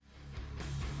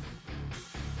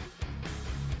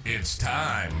It's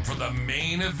time for the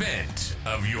main event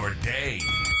of your day.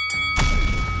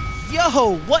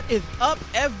 Yo, what is up,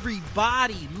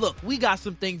 everybody? Look, we got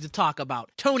some things to talk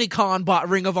about. Tony Khan bought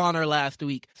Ring of Honor last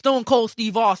week. Stone Cold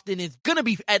Steve Austin is gonna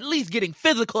be at least getting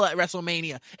physical at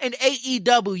WrestleMania. And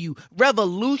AEW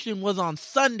Revolution was on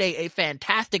Sunday, a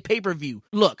fantastic pay-per-view.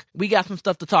 Look, we got some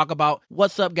stuff to talk about.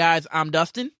 What's up, guys? I'm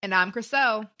Dustin. And I'm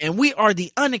Chriselle. And we are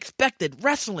the Unexpected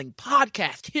Wrestling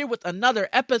Podcast, here with another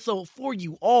episode for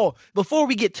you all. Before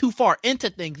we get too far into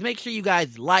things, make sure you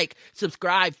guys like,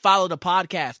 subscribe, follow the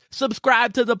podcast.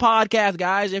 Subscribe to the podcast,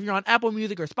 guys. If you're on Apple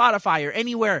Music or Spotify or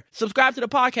anywhere, subscribe to the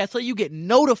podcast so you get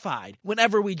notified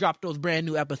whenever we drop those brand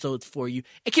new episodes for you.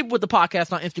 And keep up with the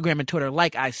podcast on Instagram and Twitter,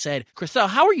 like I said. Chriselle,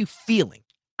 how are you feeling?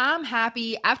 I'm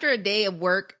happy. After a day of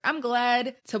work, I'm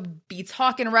glad to be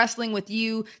talking wrestling with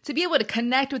you, to be able to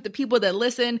connect with the people that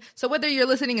listen. So whether you're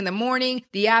listening in the morning,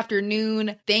 the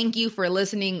afternoon, thank you for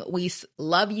listening. We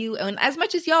love you. And as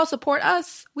much as y'all support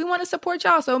us, we want to support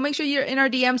y'all. So make sure you're in our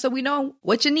DM so we know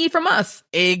what you need from us.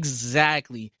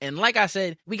 Exactly. And like I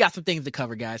said, we got some things to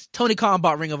cover, guys. Tony Khan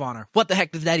bought Ring of Honor. What the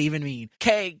heck does that even mean?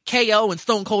 KO and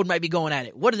Stone Cold might be going at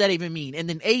it. What does that even mean? And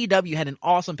then AEW had an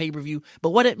awesome pay-per-view.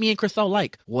 But what did me and Chriselle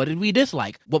like? What did we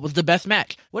dislike? What was the best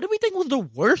match? What did we think was the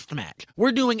worst match?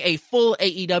 We're doing a full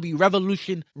AEW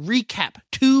Revolution recap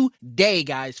today,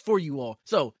 guys, for you all.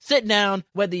 So sit down,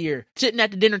 whether you're sitting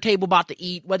at the dinner table about to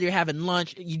eat, whether you're having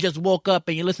lunch, you just woke up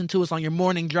and you listen to us on your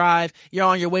morning drive, you're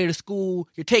on your way to school,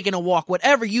 you're taking a walk,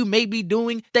 whatever you may be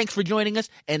doing, thanks for joining us.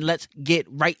 And let's get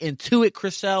right into it,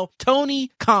 Chriselle.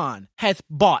 Tony Khan has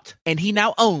bought, and he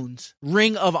now owns,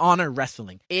 Ring of Honor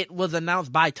Wrestling. It was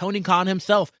announced by Tony Khan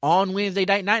himself on Wednesday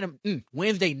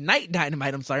Night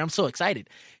Dynamite. I'm so excited.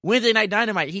 Wednesday Night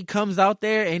Dynamite, he comes out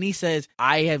there and he says,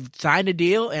 I have signed a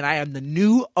deal and I am the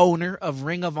new owner of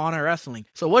Ring of Honor Wrestling.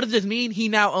 So what does this mean? He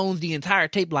now owns the entire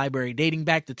tape library dating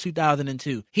back to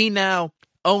 2002. He now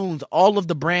owns all of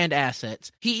the brand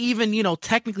assets. He even,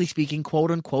 technically speaking,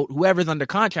 quote unquote, whoever's under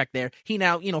contract there, he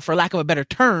now, for lack of a better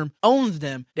term, owns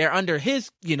them. They're under his,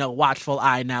 watchful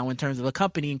eye now in terms of a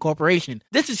company and corporation.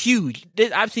 This is huge.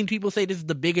 I've seen people say this is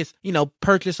the biggest,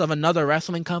 purchase of another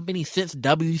wrestling company since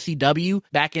WCW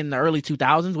back in the early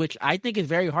 2000s, which I think is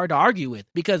very hard to argue with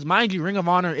because, mind you, Ring of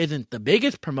Honor isn't the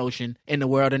biggest promotion in the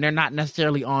world and they're not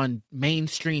necessarily on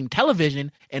mainstream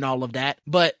television and all of that,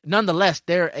 but nonetheless,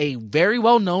 they're a very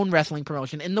well-known wrestling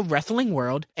promotion in the wrestling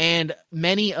world, and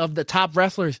many of the top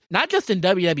wrestlers, not just in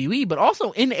WWE, but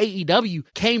also in AEW,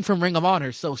 came from Ring of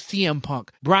Honor. So CM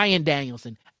Punk, Bryan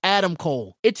Danielson, Adam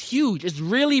Cole. It's huge. It's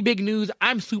really big news.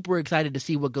 I'm super excited to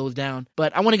see what goes down,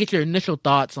 but I want to get your initial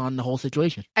thoughts on the whole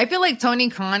situation. I feel like Tony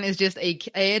Khan is just a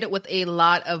kid with a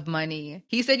lot of money.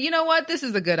 He said, you know what? This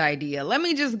is a good idea. Let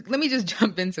me just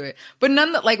jump into it. But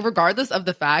regardless of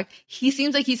the fact, he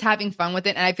seems like he's having fun with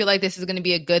it. And I feel like this is going to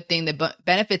be a good thing that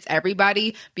benefits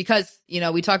everybody because,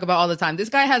 we talk about all the time, this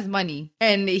guy has money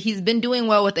and he's been doing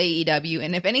well with AEW.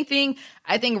 And if anything,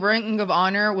 I think Ring of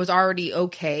Honor was already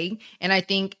okay. And I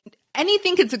think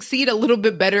anything can succeed a little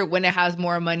bit better when it has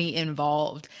more money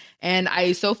involved. And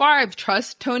so far, I've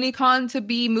trust Tony Khan to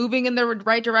be moving in the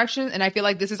right direction. And I feel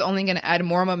like this is only going to add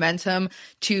more momentum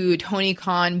to Tony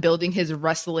Khan building his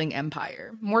wrestling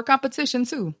empire. More competition,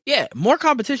 too. Yeah, more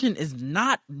competition is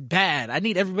not bad. I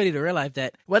need everybody to realize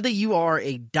that whether you are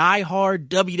a diehard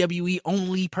WWE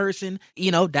only person,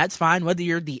 that's fine. Whether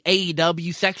you're the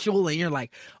AEW sexual and you're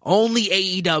like, only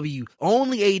AEW,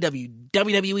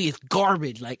 WWE is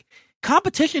garbage.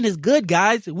 Competition is good,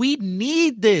 guys. We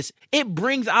need this. It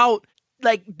brings out,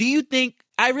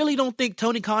 I really don't think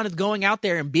Tony Khan is going out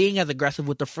there and being as aggressive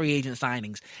with the free agent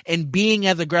signings and being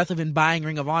as aggressive in buying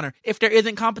Ring of Honor if there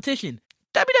isn't competition.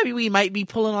 WWE might be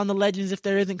pulling on the legends if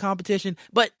there isn't competition,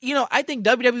 but I think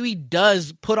WWE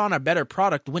does put on a better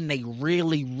product when they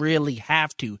really, really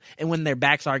have to, and when their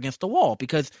backs are against the wall,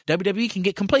 because WWE can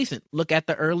get complacent. Look at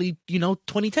the early,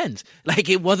 2010s.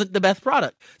 It wasn't the best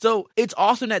product. So it's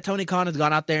awesome that Tony Khan has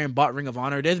gone out there and bought Ring of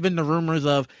Honor. There's been the rumors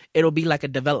of it'll be like a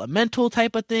developmental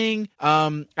type of thing.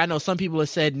 I know some people have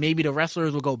said maybe the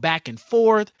wrestlers will go back and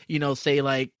forth,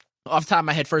 say off the top of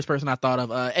my head, first person I thought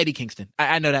of, Eddie Kingston.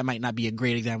 I know that might not be a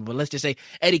great example, but let's just say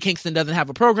Eddie Kingston doesn't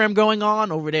have a program going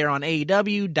on over there on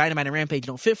AEW. Dynamite and Rampage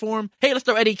don't fit for him. Hey, let's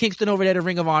throw Eddie Kingston over there to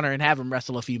Ring of Honor and have him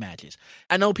wrestle a few matches.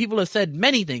 I know people have said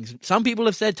many things. Some people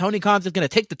have said Tony Khan's just going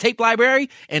to take the tape library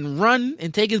and run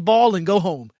and take his ball and go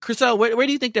home. Chriselle, where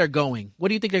do you think they're going? What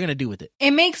do you think they're going to do with it?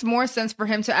 It makes more sense for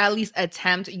him to at least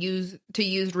attempt to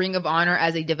use Ring of Honor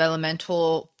as a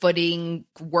developmental footing,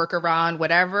 workaround,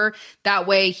 whatever. That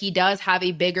way he he does have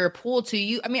a bigger pool to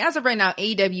you. I mean, as of right now,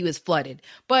 AEW is flooded,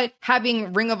 but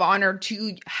having Ring of Honor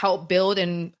to help build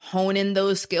and hone in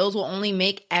those skills will only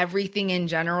make everything in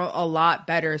general a lot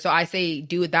better. So I say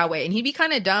do it that way. And he'd be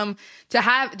kind of dumb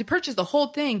to purchase the whole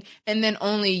thing and then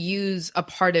only use a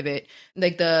part of it,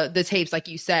 like the tapes, like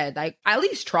you said. Like, at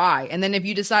least try. And then if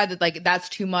you decide that like that's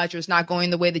too much or it's not going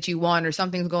the way that you want or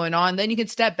something's going on, then you can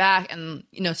step back and,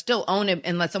 you know, still own it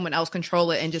and let someone else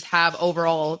control it and just have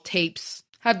overall tapes,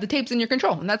 have the tapes in your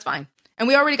control, and that's fine. And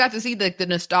we already got to see the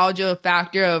nostalgia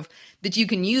factor of that you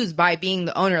can use by being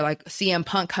the owner, like CM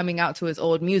Punk coming out to his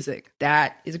old music.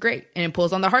 That is great. And it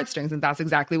pulls on the heartstrings, and that's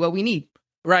exactly what we need.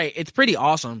 Right. It's pretty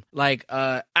awesome. Like,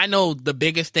 I know the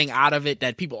biggest thing out of it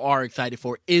that people are excited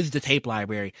for is the tape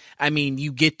library. I mean,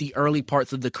 you get the early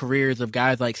parts of the careers of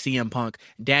guys like CM Punk,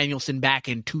 Danielson back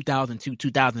in 2002,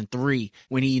 2003,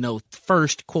 when he, you know,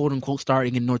 first quote unquote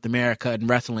starting in North America and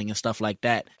wrestling and stuff like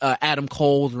that. Adam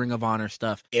Cole's Ring of Honor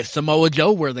stuff. If Samoa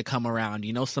Joe were to come around,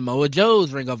 you know, Samoa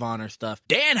Joe's Ring of Honor stuff,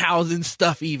 Danhausen's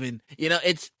stuff even. You know,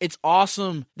 it's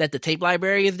awesome that the tape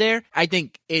library is there. I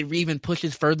think it even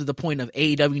pushes further the point of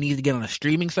AEW needs to get on a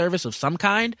streaming service of some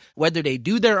kind, whether they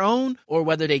do their own or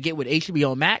whether they get with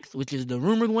HBO Max, which is the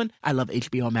rumored one. I love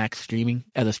HBO Max streaming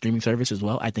as a streaming service as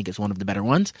well. I think it's one of the better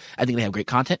ones. I think they have great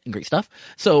content and great stuff.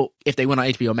 So if they went on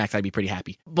HBO Max, I'd be pretty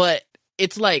happy. But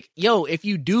it's like, yo, if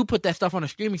you do put that stuff on a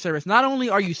streaming service, not only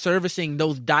are you servicing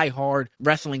those diehard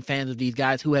wrestling fans of these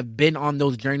guys who have been on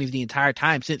those journeys the entire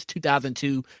time since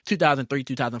 2002, 2003,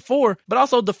 2004, but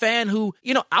also the fan who,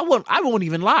 you know, I won't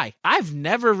even lie. I've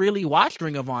never really watched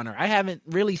Ring of Honor. I haven't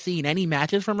really seen any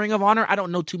matches from Ring of Honor. I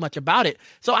don't know too much about it.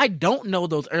 So I don't know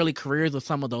those early careers of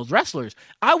some of those wrestlers.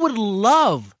 I would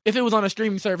love if it was on a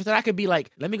streaming service and I could be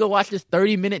like, let me go watch this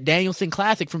 30-minute Danielson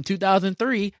classic from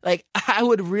 2003. Like, I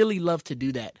would really love to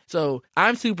do that. So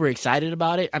I'm super excited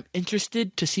about it. I'm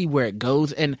interested to see where it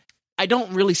goes, and I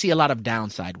don't really see a lot of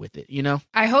downside with it, you know?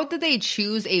 I hope that they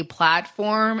choose a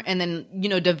platform and then, you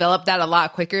know, develop that a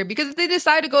lot quicker, because if they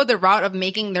decide to go the route of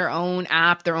making their own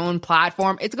app, their own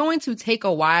platform, it's going to take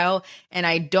a while, and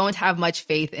I don't have much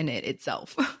faith in it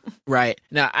itself. Right.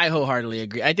 Now, I wholeheartedly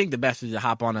agree. I think the best is to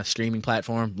hop on a streaming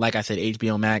platform. Like I said,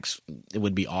 HBO Max, it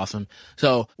would be awesome.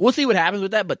 So we'll see what happens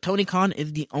with that. But Tony Khan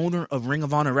is the owner of Ring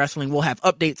of Honor Wrestling. We'll have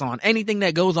updates on anything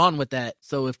that goes on with that.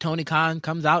 So if Tony Khan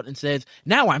comes out and says,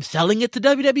 now I'm selling it to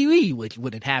WWE, which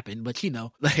wouldn't happen, but you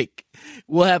know, like,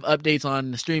 we'll have updates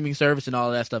on the streaming service and all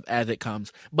of that stuff as it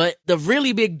comes. But the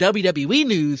really big WWE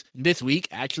news this week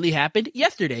actually happened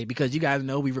yesterday, because you guys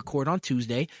know we record on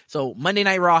Tuesday. So Monday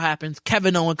Night Raw happens.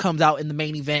 Kevin Owens comes out in the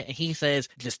main event and he says,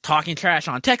 just talking trash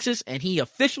on Texas, and he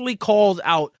officially calls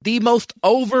out the most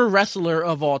over wrestler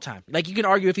of all time. Like, you can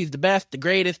argue if he's the best, the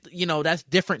greatest, you know, that's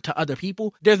different to other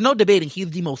people. There's no debating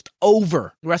he's the most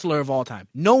over wrestler of all time.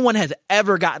 No one has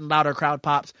ever gotten louder crowd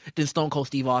pops than Stone Cold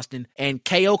Steve Austin, and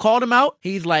KO called him out.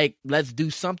 He's like, let's do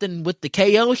something with the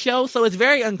KO show. So it's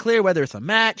very unclear whether it's a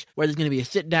match, whether it's going to be a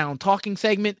sit down talking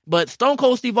segment, but Stone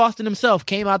Cold Steve Austin himself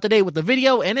came out today with the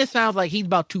video, and it sounds like he's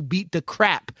about to beat the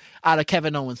crap out of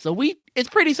Kevin Owens. So it's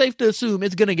pretty safe to assume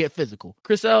it's going to get physical.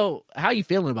 Chriselle, how are you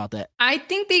feeling about that? I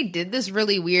think they did this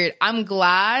really weird. I'm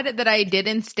glad that I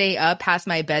didn't stay up past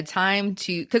my bedtime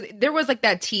because there was like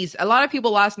that tease. A lot of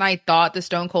people last night thought the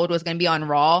Stone Cold was going to be on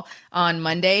Raw on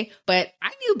Monday, but I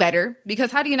knew better,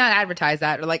 because how do you not advertise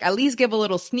that, or like at least give a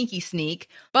little sneak?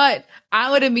 But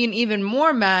I would have been even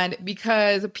more mad,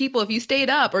 because people, if you stayed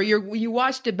up or you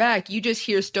watched it back, you just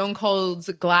hear Stone Cold's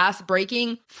glass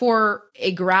breaking for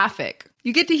a graphic.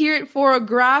 You get to hear it for a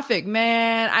graphic,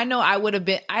 man. I know I would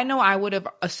have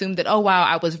assumed that, oh wow,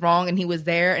 I was wrong and he was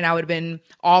there, and I would have been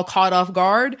all caught off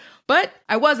guard, but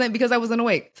I wasn't, because I wasn't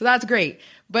awake. So that's great.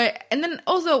 And then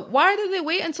also, why did they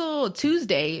wait until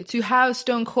Tuesday to have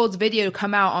Stone Cold's video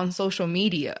come out on social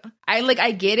media?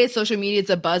 I get it. Social media, it's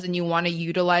a buzz and you want to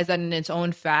utilize that in its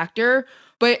own factor,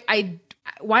 but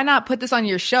why not put this on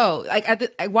your show?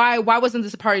 Why wasn't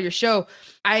this a part of your show?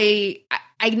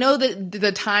 I know that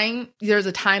there's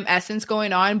a time essence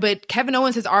going on, but Kevin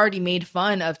Owens has already made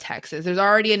fun of Texas. There's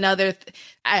already another.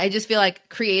 I just feel like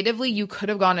creatively you could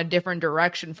have gone a different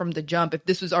direction from the jump if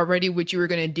this was already what you were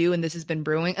going to do and this has been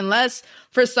brewing. Unless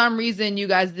for some reason you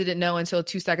guys didn't know until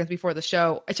 2 seconds before the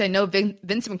show, which I know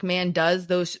Vince McMahon does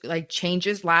those like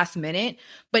changes last minute,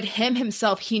 but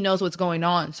himself, he knows what's going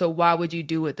on. So why would you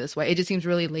do it this way? It just seems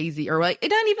really lazy, or like,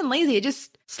 it's not even lazy. It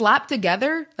just slapped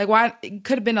together. Like, why? It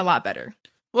could have been a lot better.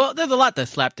 Well, there's a lot to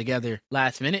slap together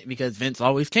last minute, because Vince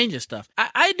always changes stuff.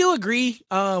 I I do agree.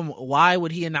 Why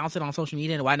would he announce it on social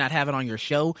media and why not have it on your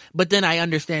show? But then I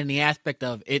understand the aspect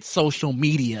of it's social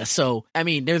media. So, I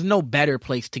mean, there's no better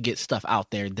place to get stuff out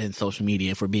there than social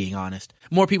media, if we're being honest.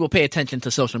 More people pay attention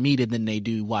to social media than they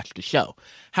do watch the show.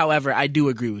 However, I do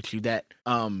agree with you that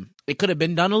it could have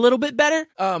been done a little bit better.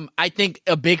 I think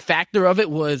a big factor of it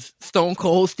was Stone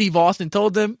Cold Steve Austin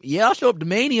told them, yeah, I'll show up to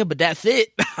Mania, but that's it.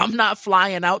 I'm not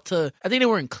flying out to, I think they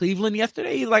were in Cleveland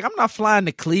yesterday. He's like, I'm not flying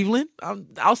to Cleveland.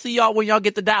 I'll see y'all when y'all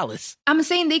get to Dallas. I'm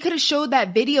saying they could have showed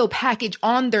that video package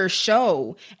on their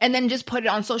show and then just put it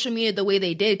on social media the way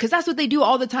they did. Because that's what they do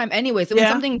all the time anyway. So when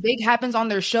something big happens on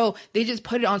their show, they just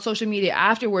put it on social media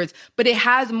afterwards. But it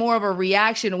has more of a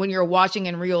reaction when you're watching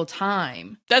in real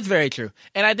time. That's very true.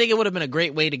 And I think it would have been a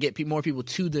great way to get more people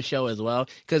to the show as well.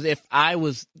 Because if I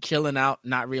was chilling out,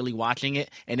 not really watching it,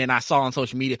 and then I saw on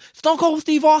social media, Stone Cold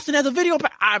Steve Austin has a video,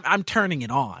 I'm turning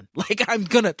it on. Like, I'm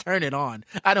going to turn it on.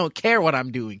 I don't care what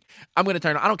I'm doing. I'm going to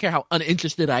turn it on. I don't care how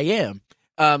uninterested I am.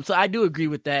 So I do agree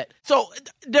with that. So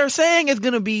they're saying it's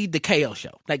going to be the KO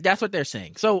show. Like, that's what they're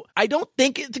saying. So I don't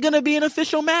think it's going to be an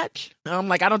official match.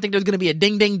 Like, I don't think there's going to be a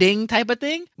ding, ding, ding type of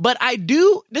thing. But I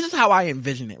do. This is how I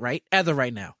envision it, right? As of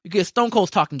right now. Because Stone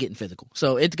Cold's talking getting physical.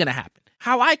 So it's going to happen.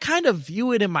 How I kind of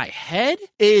view it in my head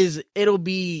is it'll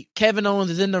be Kevin Owens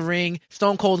is in the ring,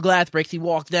 Stone Cold's glass breaks, he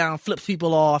walks down, flips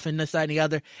people off and this, that, and the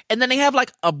other. And then they have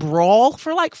like a brawl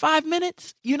for like 5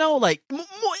 minutes, you know, like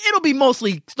it'll be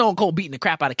mostly Stone Cold beating the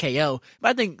crap out of KO. But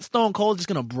I think Stone Cold's just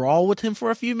going to brawl with him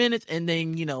for a few minutes and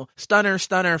then, you know, stunner,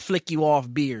 flick you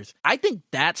off beers. I think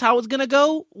that's how it's going to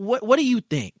go. What do you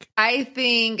think? I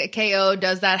think KO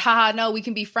does that. Haha, no, we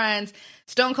can be friends.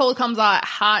 Stone Cold comes out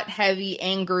hot, heavy,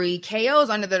 angry. KO's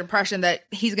under the impression that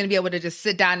he's going to be able to just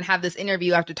sit down and have this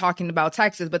interview after talking about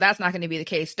Texas, but that's not going to be the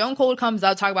case. Stone Cold comes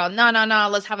out, talk about, no,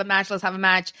 let's have a match,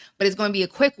 but it's going to be a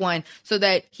quick one so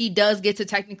that he does get to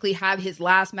technically have his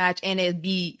last match and it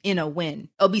be in a win.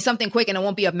 It'll be something quick and it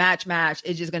won't be a match.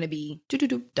 It's just going to be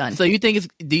done. So do you think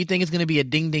it's going to be a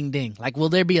ding, ding, ding? Like, will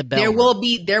there be a bell?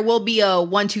 There will be a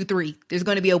 1, 2, 3. There's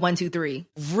going to be a 1, 2, 3.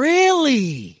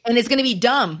 Really? And it's going to be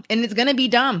dumb. And it's going to be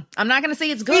dumb. I'm not gonna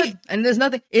say it's good, and there's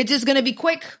nothing. It's just gonna be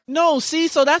quick. No, see,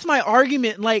 so that's my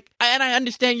argument. Like, and I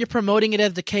understand you're promoting it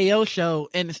as the KO show,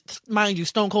 and mind you,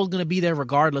 Stone Cold's gonna be there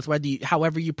regardless,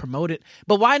 however you promote it.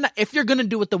 But why not? If you're gonna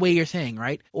do it the way you're saying,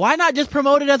 right? Why not just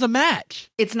promote it as a match?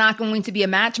 It's not going to be a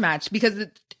match because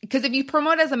if you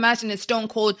promote it as a match and it's Stone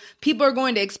Cold, people are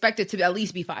going to expect it to at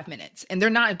least be 5 minutes, and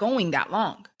they're not going that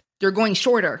long. They're going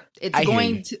shorter.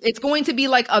 It's going to be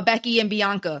like a Becky and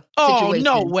Bianca situation.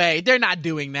 Oh, no way. They're not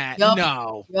doing that. Yep.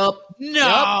 No. Yep.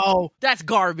 No. Yep. That's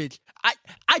garbage.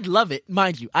 I'd love it,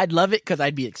 mind you. I'd love it because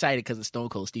I'd be excited because of Stone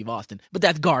Cold Steve Austin. But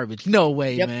that's garbage. No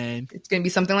way, man. It's going to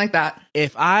be something like that.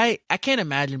 If I can't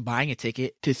imagine buying a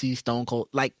ticket to see Stone Cold.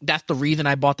 Like, that's the reason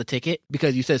I bought the ticket,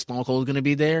 because you said Stone Cold's going to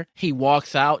be there. He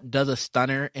walks out, does a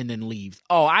stunner, and then leaves.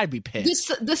 Oh, I'd be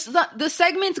pissed. The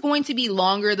segment's going to be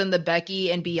longer than the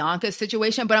Becky and Bianca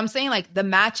situation, but I'm saying, like, the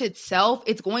match itself,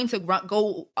 it's going to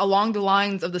go along the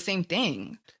lines of the same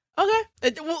thing.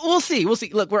 Okay, we'll see.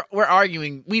 Look, we're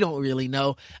arguing. We don't really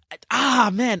know.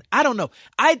 Man, I don't know.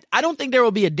 I don't think there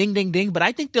will be a ding, ding, ding, but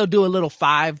I think they'll do a little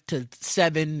 5 to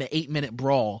 7 to 8 minute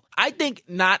brawl. I think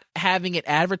not having it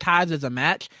advertised as a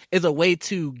match is a way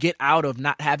to get out of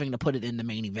not having to put it in the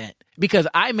main event. Because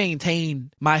I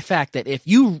maintain my fact that if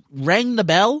you rang the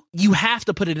bell, you have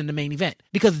to put it in the main event.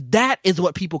 Because that is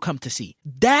what people come to see.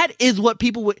 That is what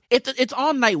people would... It's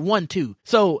on night 1, too.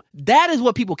 So that is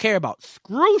what people care about.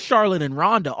 Screw Charlotte and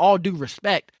Ronda, all due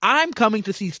respect. I'm coming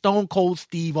to see Stone Cold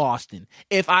Steve Austin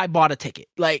if I bought a ticket.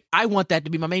 Like, I want that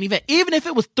to be my main event. Even if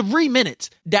it was 3 minutes,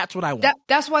 that's what I want.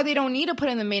 That's why they don't need to put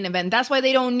in the main event. That's why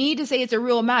they don't need to say it's a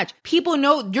real match. People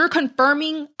know you're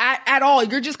confirming at all.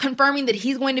 You're just confirming that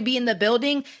he's going to be in the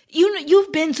building.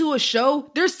 You've been to a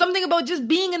show. There's something about just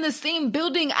being in the same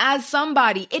building as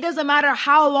somebody. It doesn't matter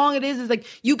how long it is. It's like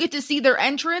you get to see their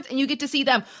entrance and you get to see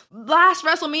them. Last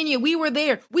WrestleMania, we were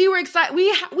there. We were excited.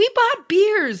 We bought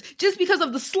beers just because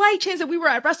of the slight chance that we were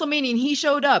at WrestleMania and he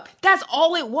showed up. That's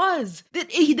all it was.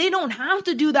 They don't have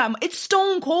to do that. It's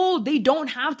Stone Cold. They don't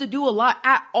have to do a lot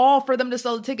at all for them to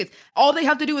sell the tickets. All they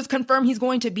have to do is confirm he's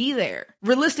going to be there.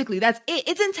 Realistically, that's it.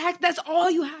 It's intact. That's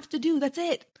all you have to do. That's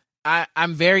it.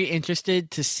 I'm very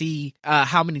interested to see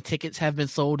how many tickets have been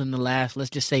sold in the last, let's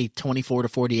just say, 24 to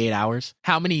 48 hours.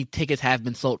 How many tickets have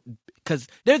been sold? because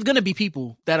there's going to be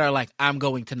people that are like, I'm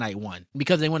going to night one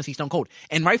because they want to see Stone Cold.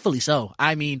 And rightfully so.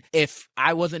 I mean, if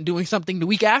I wasn't doing something the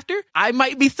week after, I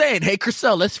might be saying, hey,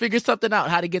 Chriselle, let's figure something out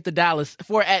how to get to Dallas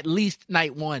for at least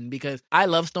night one, because I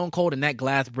love Stone Cold and that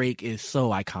glass break is so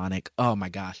iconic. Oh my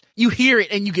gosh. You hear it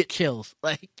and you get chills.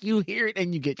 Like, you hear it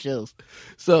and you get chills.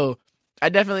 So I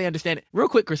definitely understand it. Real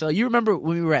quick, Chriselle, you remember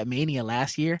when we were at Mania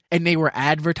last year and they were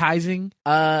advertising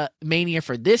Mania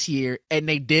for this year, and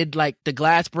they did like the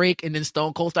glass break and then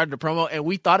Stone Cold started the promo and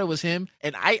we thought it was him,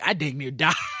 and I dang near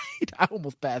died. I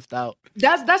almost passed out.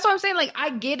 That's what I'm saying. Like,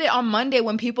 I get it on Monday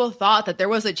when people thought that there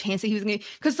was a chance that he was going to,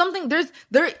 because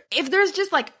if there's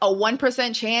just like a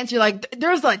 1% chance, you're like,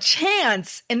 there's a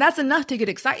chance, and that's enough to get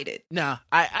excited. No,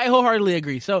 I wholeheartedly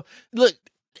agree. So look,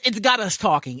 it's got us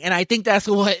talking, and I think that's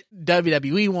what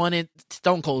WWE wanted.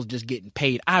 Stone Cold's just getting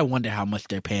paid. I wonder how much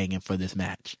they're paying him for this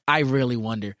match. I really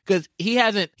wonder, because he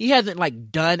hasn't like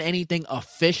done anything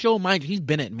official. Mind you, he's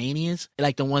been at Manias,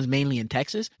 like the ones mainly in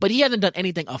Texas, but he hasn't done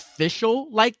anything official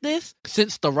like this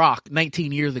since The Rock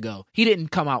 19 years ago. He didn't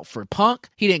come out for Punk.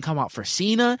 He didn't come out for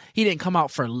Cena. He didn't come out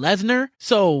for Lesnar.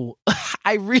 So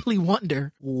I really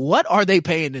wonder, what are they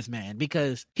paying this man?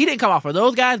 Because he didn't come out for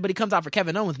those guys, but he comes out for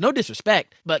Kevin Owens. No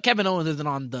disrespect, but Kevin Owens isn't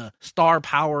on the star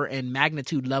power and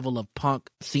magnitude level of Punk,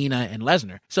 Cena, and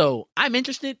Lesnar. So I'm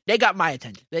interested. They got my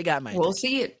attention. We'll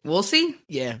see it. We'll see.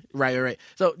 Yeah, right.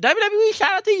 So WWE,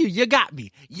 shout out to you. You got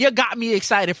me. You got me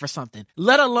excited for something.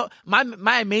 Let alone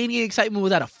my Mania excitement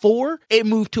was at a 4. It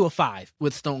moved to a 5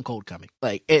 with Stone Cold coming.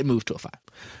 Like, it moved to a 5.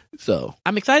 So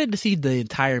I'm excited to see the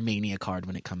entire Mania card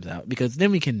when it comes out, because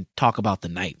then we can talk about the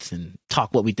nights and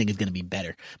talk what we think is going to be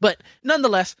better. But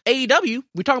nonetheless, AEW,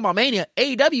 we're talking about Mania.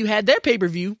 AEW had their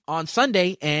pay-per-view on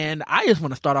Sunday, and I just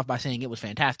want to start off by saying it was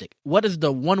fantastic. What is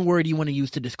the one word you want to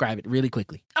use to describe it really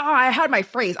quickly? Oh, I had my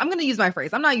phrase. I'm going to use my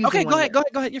phrase. I'm not using Okay, one go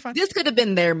ahead. You're fine. This could have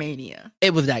been their Mania.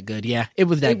 It was that good. Yeah, it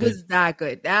was that good. It was that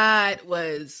good. That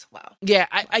was, wow. Yeah,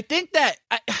 I think that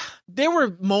there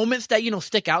were moments that,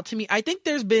 stick out to me. I think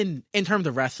there's been, in terms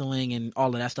of wrestling and all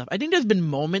of that stuff, I think there's been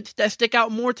moments that stick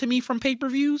out more to me from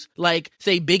pay-per-views. Like,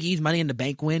 say, Big E's Money in the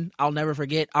Bank win. I'll never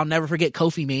forget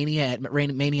Kofi Mania at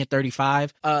Mania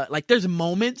 35. Like, there's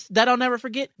moments that I'll never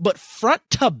forget. But front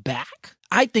to back,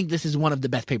 I think this is one of the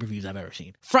best pay-per-views I've ever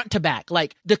seen. Front to back.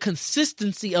 Like, the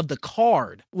consistency of the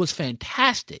card was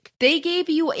fantastic. They gave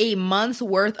you a month's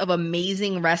worth of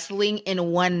amazing wrestling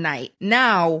in one night.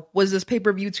 Now, was this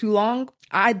pay-per-view too long?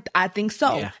 I think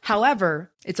so. Yeah.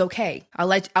 However, it's okay. I'll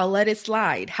let it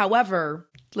slide. However,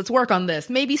 let's work on this.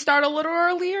 Maybe start a little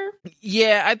earlier?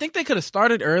 Yeah, I think they could have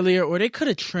started earlier, or they could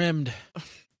have trimmed.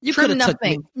 Trim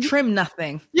nothing.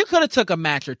 You could have took a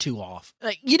match or two off.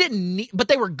 Like, you didn't need, but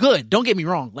they were good. Don't get me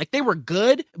wrong. Like, they were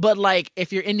good, but like,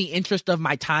 if you're in the interest of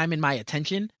my time and my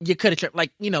attention, you could have trimmed.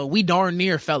 Like, we darn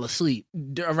near fell asleep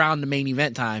around the main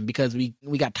event time because we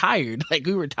got tired. Like,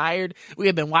 we were tired. We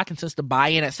had been watching since the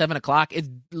buy-in at 7:00. It's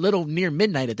little near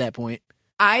midnight at that point.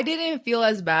 I didn't feel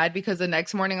as bad because the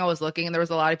next morning I was looking and there was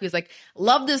a lot of people like,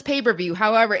 love this pay-per-view.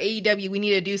 However, AEW, we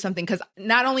need to do something, because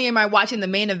not only am I watching the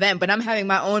main event, but I'm having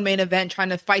my own main event trying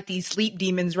to fight these sleep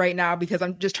demons right now because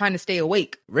I'm just trying to stay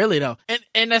awake. Really though.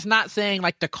 And that's not saying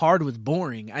like the card was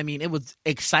boring. I mean, it was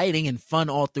exciting and fun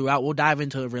all throughout. We'll dive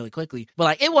into it really quickly. But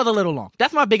like, it was a little long.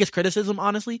 That's my biggest criticism,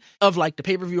 honestly, of like the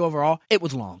pay-per-view overall. It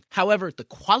was long. However, the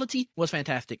quality was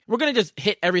fantastic. We're going to just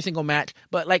hit every single match,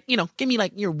 but like, give me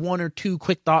like your one or two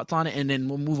quick thoughts on it, and then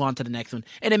we'll move on to the next one.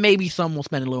 And then maybe some we'll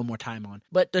spend a little more time on.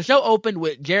 But the show opened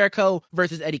with Jericho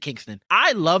versus Eddie Kingston.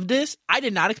 I love this. I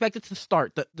did not expect it to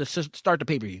start the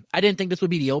pay-per-view. I didn't think this would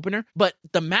be the opener, but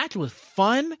the match was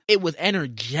fun. It was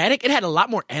energetic. It had a lot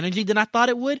more energy than I thought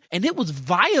it would, and it was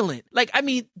violent. Like, I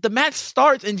mean, the match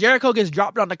starts and Jericho gets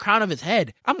dropped on the crown of his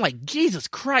head. I'm like, Jesus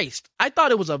Christ. I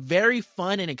thought it was a very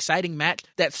fun and exciting match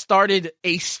that started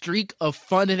a streak of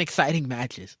fun and exciting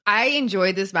matches. I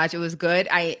enjoyed this match. It was good.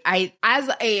 I as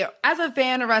a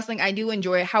fan of wrestling, I do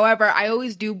enjoy it. However, I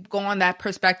always do go on that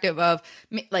perspective of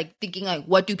like thinking like,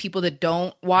 what do people that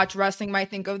don't watch wrestling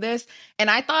might think of this? And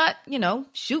I thought,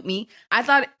 shoot me. I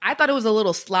thought it was a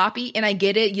little sloppy, and I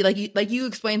get it. You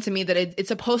explained to me that it's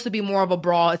supposed to be more of a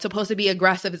brawl. It's supposed to be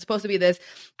aggressive. It's supposed to be this.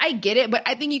 I get it, but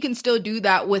I think you can still do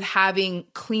that with having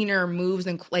cleaner moves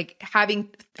and like having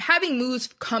having moves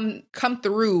come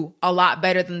through a lot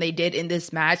better than they did in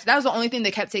this match. That was the only thing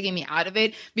that kept taking me out of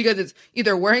it, because it's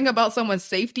either worrying about someone's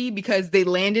safety because they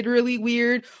landed really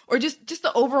weird, or just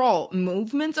the overall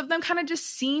movements of them kind of just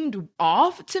seemed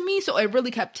off to me. So it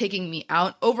really kept taking me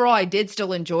out. Overall, I did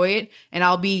still enjoy it, and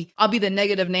I'll be the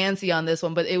negative Nancy on this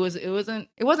one, but it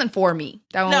wasn't for me.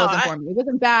 That one wasn't for me. It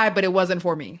wasn't bad, but it wasn't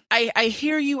for me. I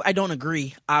hear you. I don't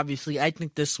agree. Obviously, I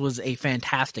think this was a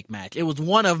fantastic match. It was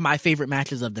one of my favorite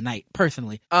matches of the night,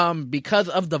 personally, because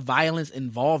of the violence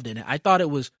involved in it. I thought it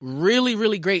was really,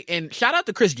 really great. And shout out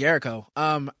to Chris Jericho.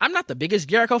 I'm not the biggest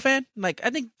Jericho fan. Like, I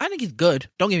think he's good.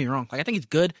 Don't get me wrong. Like, I think he's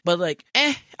good, but like,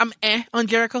 I'm on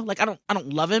Jericho. Like, I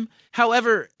don't love him.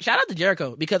 However, shout out to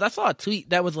Jericho, because I saw a tweet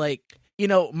that was like, you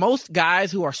know, most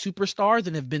guys who are superstars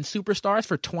and have been superstars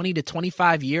for 20 to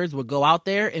 25 years would go out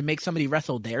there and make somebody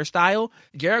wrestle their style.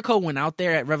 Jericho went out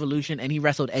there at Revolution and he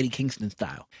wrestled Eddie Kingston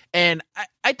style. And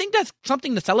I think that's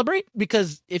something to celebrate,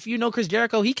 because if you know Chris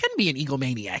Jericho, he can be an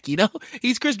egomaniac, you know?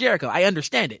 He's Chris Jericho. I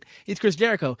understand it. He's Chris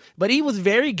Jericho. But he was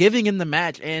very giving in the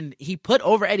match, and he put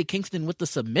over Eddie Kingston with the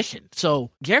submission.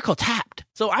 So Jericho tapped.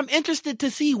 So I'm interested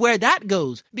to see where that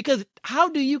goes, because how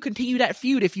do you continue that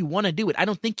feud if you want to do it? I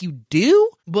don't think you do,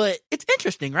 but it's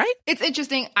interesting, right? It's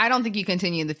interesting. I don't think you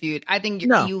continue the feud. I think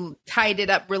you tied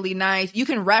it up really nice. You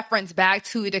can reference back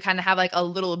to it to kind of have like a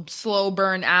little slow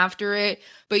burn after it,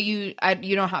 but you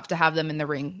don't have to have them in the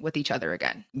ring with each other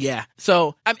again. Yeah.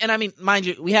 So, I mean, mind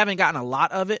you, we haven't gotten a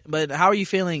lot of it, but how are you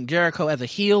feeling Jericho as a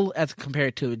heel as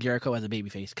compared to Jericho as a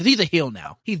babyface? Because he's a heel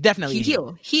now. He's definitely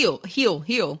a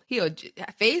heel.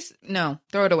 Face? No.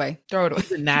 Throw it away.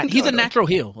 He's a natural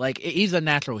heel. Like, he's a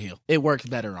natural heel. It works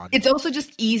better on him. It's also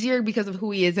just easier because of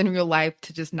who he is in real life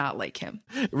to just not like him.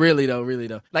 Really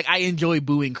though. Like, I enjoy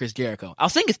booing Chris Jericho. I'll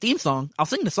sing his theme song. I'll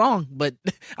sing the song, but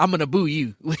I'm going to boo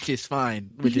you, which is fine.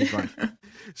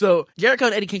 So Jericho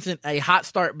and Eddie Kingston, a hot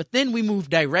start, but then we move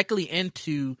directly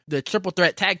into the triple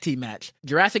threat tag team match.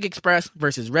 Jurassic Express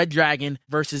versus Red Dragon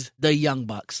versus the Young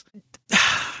Bucks.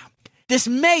 This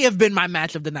may have been my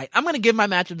match of the night. I'm going to give my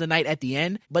match of the night at the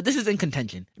end, but this is in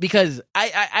contention because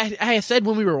I said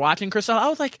when we were watching, Crystal, I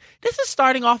was like, this is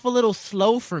starting off a little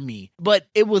slow for me. But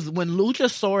it was when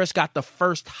Luchasaurus got the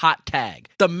first hot tag.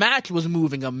 The match was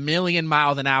moving a million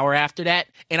miles an hour after that,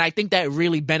 and I think that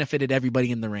really benefited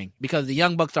everybody in the ring because the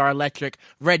Young Bucks are electric,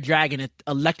 Red Dragon is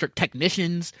electric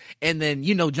technicians, and then,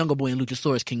 you know, Jungle Boy and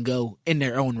Luchasaurus can go in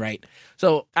their own right.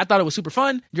 So I thought it was super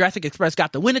fun. Jurassic Express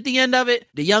got the win at the end of it.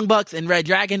 The Young Bucks and Red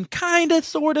Dragon kind of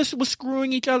sort of was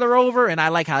screwing each other over, and I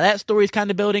like how that story is kind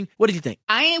of building. What did you think?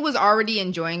 I was already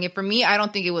enjoying it. For me, I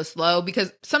don't think it was slow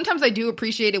because sometimes I do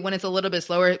appreciate it when it's a little bit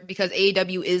slower because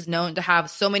AEW is known to have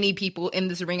so many people in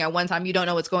this ring at one time. You don't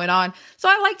know what's going on. So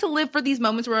I like to live for these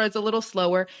moments where it's a little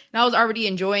slower, and I was already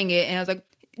enjoying it, and I was like,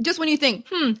 just when you think,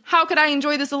 how could I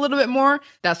enjoy this a little bit more?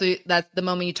 That's the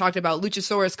moment you talked about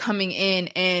Luchasaurus coming in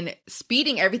and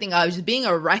speeding everything up, just being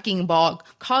a wrecking ball,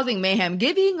 causing mayhem,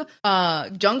 giving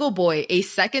Jungle Boy a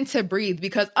second to breathe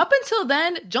because up until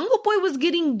then, Jungle Boy was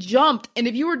getting jumped. And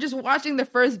if you were just watching the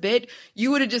first bit,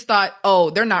 you would have just thought, oh,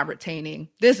 they're not retaining.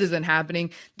 This isn't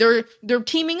happening. They're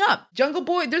teaming up. Jungle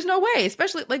Boy, there's no way,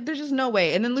 especially like there's just no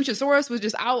way. And then Luchasaurus was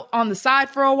just out on the side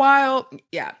for a while.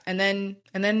 Yeah. And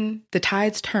then the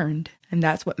tides turned, and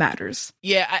that's what matters.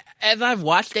 Yeah, as I've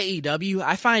watched AEW,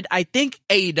 I think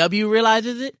AEW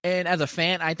realizes it, and as a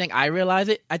fan, I think I realize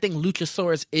it. I think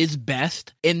Luchasaurus is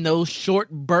best in those short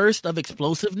bursts of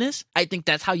explosiveness. I think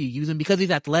that's how you use him because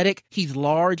he's athletic, he's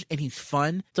large, and he's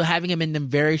fun. So having him in them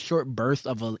very short bursts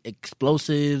of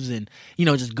explosives and, you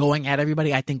know, just going at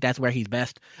everybody, I think that's where he's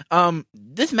best.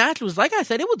 This match was, like I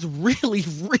said, it was really,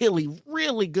 really,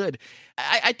 really good.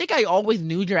 I think I always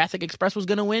knew Jurassic Express was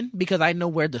going to win because I know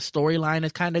where the storyline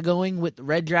is kind of going with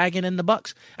Red Dragon and the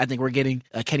Bucks. I think we're getting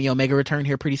a Kenny Omega return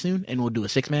here pretty soon, and we'll do a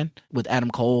 6-man with Adam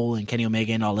Cole and Kenny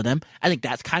Omega and all of them. I think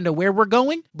that's kind of where we're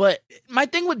going. But my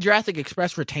thing with Jurassic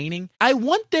Express retaining, I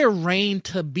want their reign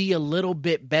to be a little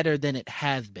bit better than it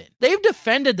has been. They've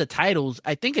defended the titles,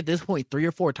 I think at this point, 3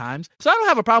 or 4 times. So I don't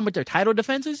have a problem with their title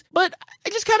defenses, but I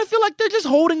just kind of feel like they're just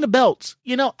holding the belts.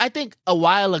 You know, I think a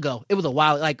while ago, it was a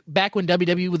while, like back when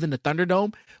WWE was in the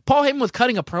Thunderdome, Paul Heyman was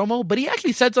cutting a promo, but he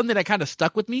actually said something that kind of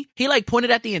stuck with me. He like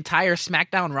pointed at the entire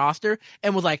SmackDown roster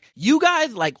and was like, you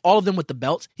guys, like all of them with the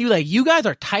belts, he was like, you guys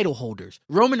are title holders.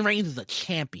 Roman Reigns is a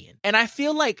champion. And I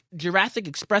feel like Jurassic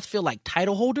Express feel like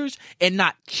title holders and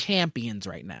not champions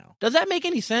right now. Does that make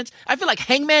any sense? I feel like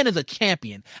Hangman is a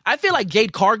champion. I feel like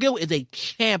Jade Cargill is a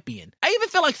champion. I even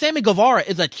feel like Sammy Guevara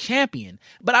is a champion,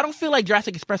 but I don't feel like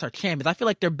Jurassic Express are champions. I feel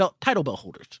like they're title belt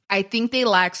holders. I think they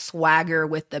lack swagger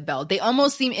with the belt. They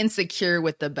almost seem insecure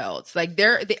with the belts. Like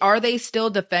they are they still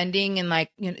defending and like,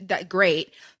 that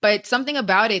great. But something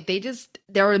about it,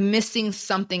 they were missing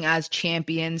something as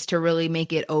champions to really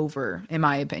make it over, in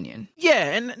my opinion.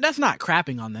 Yeah, and that's not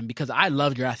crapping on them because I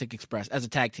love Jurassic Express as a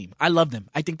tag team. I love them.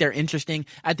 I think they're interesting.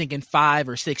 I think in 5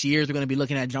 or 6 years, we're going to be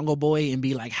looking at Jungle Boy and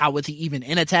be like, how was he even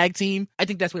in a tag team? I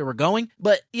think that's where we're going.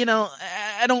 But,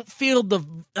 I don't feel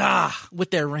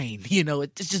with their reign.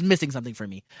 It's just missing something for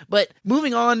me. But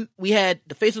moving on, we had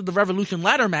the Face of the Revolution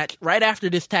ladder match right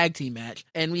after this tag team match.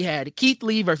 And we had Keith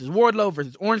Lee versus Wardlow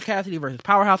versus Orange Cassidy versus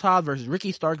Powerhouse Hobbs versus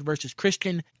Ricky Starks versus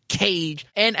Christian Cage.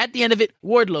 And at the end of it,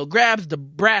 Wardlow grabs the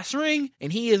brass ring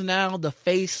and he is now the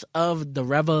face of the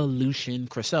Revolution.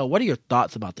 Chriselle, what are your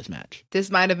thoughts about this match? This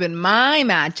might have been my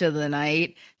match of the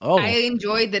night. Oh. I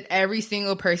enjoyed that every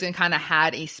single person kind of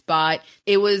had a spot.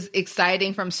 It was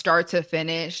exciting from start to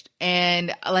finish.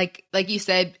 And like you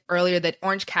said earlier, that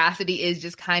Orange Cassidy is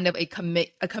just kind of a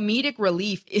comedic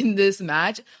relief in this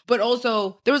match. But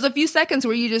also there was a few seconds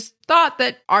where you just thought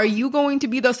that, are you going to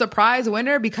be the surprise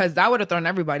winner? Because that would have thrown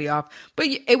everybody off. But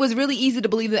it was really easy to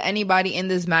believe that anybody in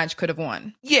this match could have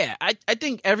won. Yeah, I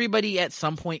think everybody at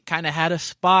some point kind of had a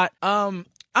spot.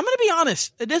 I'm going to be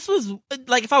honest. This was,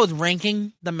 like, if I was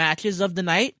ranking the matches of the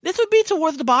night, this would be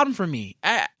towards the bottom for me.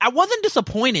 I wasn't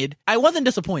disappointed. I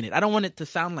don't want it to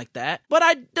sound like that.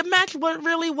 But the match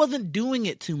really wasn't doing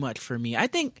it too much for me. I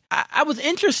think I was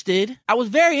interested. I was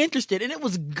very interested, and it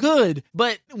was good.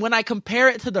 But when I compare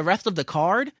it to the rest of the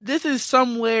card, this is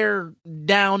somewhere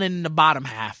down in the bottom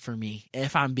half for me,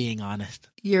 if I'm being honest.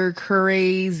 You're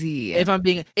crazy.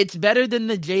 It's better than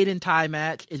the Jade and Ty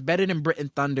match. It's better than Britt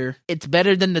and Thunder. It's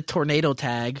better than the Tornado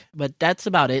tag, but that's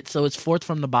about it. So it's 4th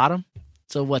from the bottom.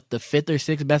 So what, the 5th or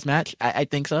 6th best match? I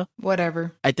think so.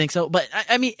 Whatever. I think so. But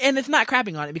I mean, and it's not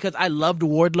crapping on it because I loved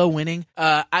Wardlow winning.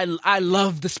 I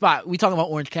love the spot. We talking about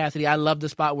Orange Cassidy. I love the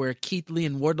spot where Keith Lee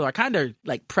and Wardlow are kind of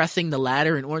like pressing the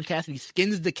ladder and Orange Cassidy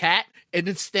skins the cat and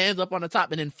then stands up on the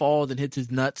top and then falls and hits his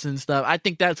nuts and stuff. I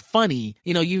think that's funny.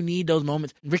 You need those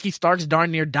moments. Ricky Starks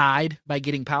darn near died by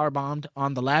getting powerbombed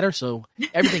on the ladder. So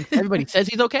everybody says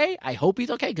he's okay. I hope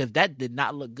he's okay because that did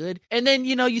not look good. And then,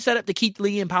 you set up the Keith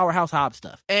Lee and Powerhouse Hobbs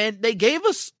stuff. And they gave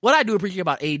us what I do appreciate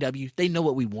about AEW. They know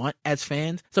what we want as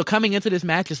fans. So coming into this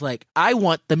match is like, I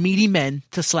want the meaty men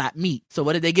to slap meat. So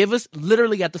what did they give us?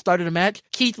 Literally at the start of the match,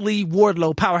 Keith Lee,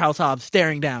 Wardlow, Powerhouse Hobbs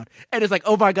staring down. And it's like,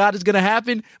 oh my God, it's going to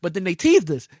happen. But then they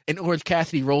teased us. And Orange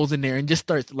Cassidy rolls in there and just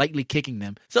starts lightly kicking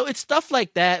them. So it's stuff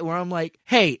like that where I'm like,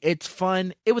 hey, it's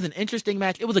fun. It was an interesting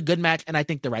match. It was a good match. And I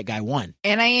think the right guy won.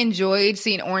 And I enjoyed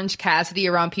seeing Orange Cassidy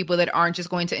around people that aren't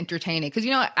just going to entertain it. Because,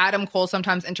 Adam Cole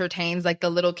sometimes entertains like the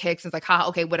little kicks. It's like,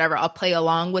 okay, whatever. I'll play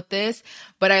along with this.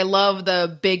 But I love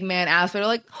the big man aspect.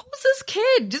 Like, who's this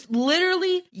kid? Just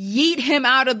literally yeet him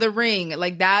out of the ring.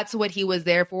 Like, that's what he was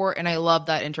there for. And I love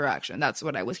that interaction. That's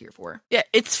what I was here for. Yeah,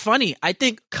 it's funny. I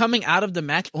think coming out of the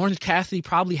match, Orange Cassidy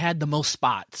probably had the most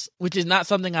spots, which is not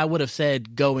something I would have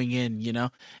said going in,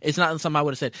 It's not something I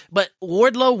would have said. But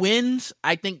Wardlow wins.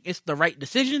 I think it's the right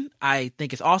decision. I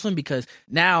think it's awesome because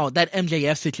now that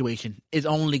MJF situation is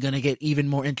only going to get even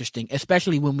more interesting,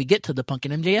 especially when we get to the Punk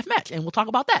and MJF match, and we'll talk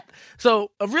about that.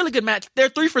 So a really good match. They're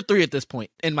 3 for 3 at this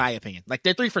point, in my opinion. Like,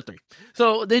 they're 3 for 3.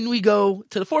 So then we go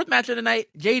to the 4th match of the night,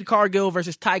 Jade Cargill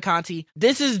versus Ty Conti.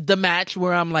 This is the match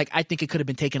where I'm like, I think it could have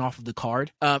been taken off of the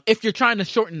card. If you're trying to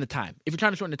shorten the time.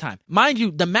 Mind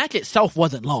you, the match itself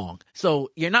wasn't long. So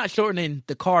you're not shortening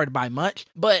the card by much,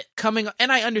 but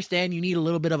and I understand you need a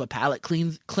little bit of a palate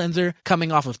cleanser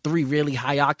coming off of 3 really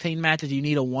high octane matches. You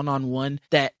need a one-on-one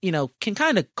that, can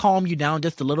kind of calm you down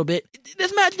just a little bit.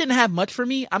 This match didn't have much for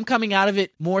me. I'm coming out of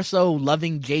it more so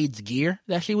loving Jade's gear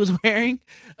that she was wearing.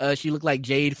 She looked like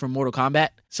Jade from Mortal Kombat.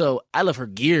 So I love her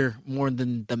gear more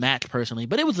than the match personally,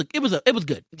 but it was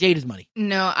good. Jade is money.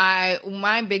 No,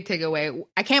 my big takeaway,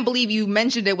 I can't believe you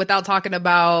mentioned it without talking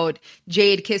about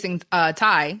Jade kissing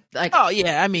Ty. Like, oh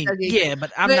yeah, I mean, yeah,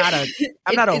 but I'm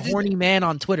not a horny man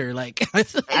on Twitter. Like, it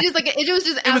was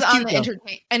just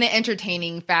an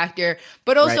entertaining factor.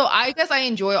 But also, right. I guess I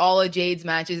enjoy all of Jade's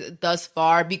matches thus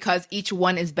far because each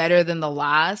one is better than the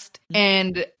last,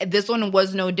 and this one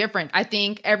was no different. I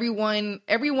think every one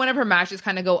of her matches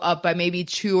kind of go up by maybe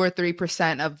 2 or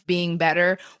 3% of being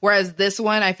better, whereas this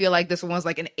one, I feel like this one was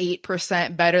like an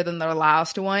 8% better than the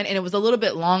last one, and it was a little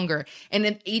bit longer. And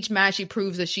in each match, she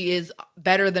proves that she is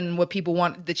better than what people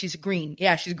want, that she's green.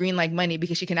 Yeah, she's green like money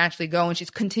because she can actually go, and she's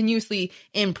continuously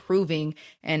improving,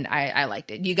 and I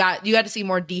liked it. You got to see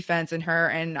more defense in her,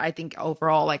 and I think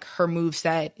overall, like, her move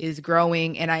set is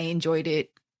growing, and I enjoyed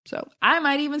it So I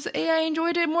might even say I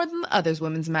enjoyed it more than the others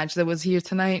women's match that was here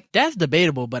tonight. That's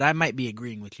debatable, but I might be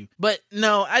agreeing with you. But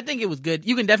no, I think it was good.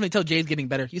 You can definitely tell Jay's getting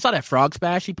better. You saw that frog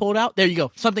splash he pulled out? There you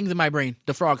go. Something's in my brain.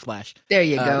 The frog splash. There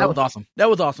you go. That was awesome. That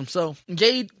was awesome. So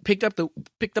Jade picked up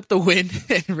the win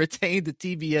and retained the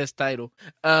TBS title.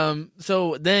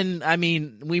 So then, I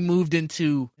mean, we moved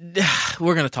into,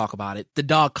 we're going to talk about it. The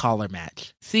dog collar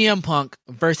match. CM Punk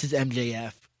versus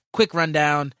MJF. Quick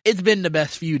rundown. It's been the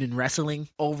best feud in wrestling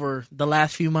over the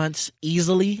last few months,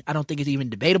 easily. I don't think it's even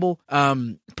debatable.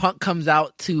 Punk comes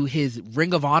out to his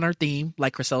Ring of Honor theme,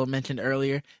 like Chrisella mentioned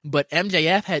earlier, but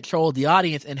MJF had trolled the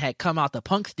audience and had come out the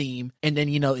Punk's theme, and then,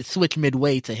 it switched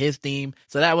midway to his theme.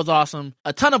 So that was awesome.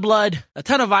 A ton of blood, a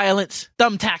ton of violence.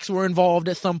 Thumbtacks were involved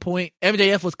at some point.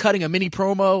 MJF was cutting a mini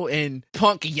promo, and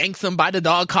Punk yanks him by the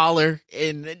dog collar,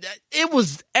 and it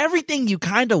was everything you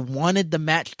kind of wanted the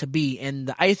match to be, and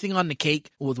the icing on the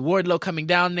cake was Wardlow coming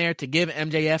down there to give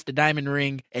MJF the diamond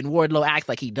ring, and Wardlow acts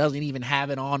like he doesn't even have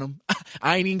it on him.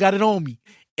 I ain't even got it on me.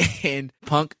 And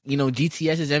Punk,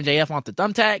 GTS's MJF on the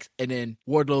thumbtacks, and then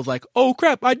Wardlow's like, oh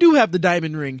crap, I do have the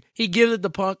diamond ring. He gives it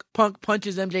to Punk. Punk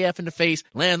punches MJF in the face,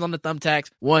 lands on the thumbtacks.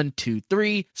 1, 2,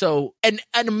 3. So an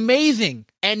amazing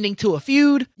ending to a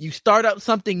feud. You start up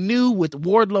something new with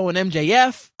Wardlow and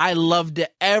MJF. I loved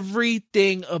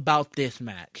everything about this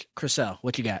match. Chriselle,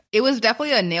 what you got? It was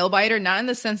definitely a nail biter, not in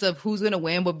the sense of who's going to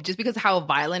win, but just because of how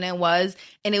violent it was.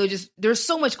 And it was just, there's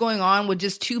so much going on with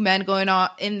just two men going on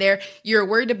in there. You're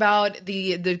worried about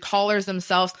the callers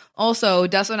themselves. Also,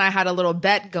 Dustin and I had a little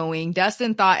bet going.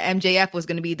 Dustin thought MJF was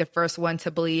going to be the first one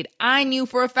to bleed. I knew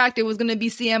for a fact it was going to be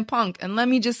CM Punk. And let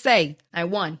me just say, I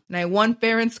won. And I won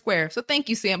fair and square. So thank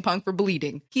you, CM Punk, for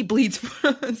bleeding. He bleeds for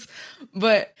us.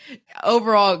 But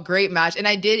overall, great match. And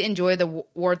I did enjoy the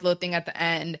Wardlow thing at the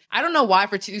end. I don't know why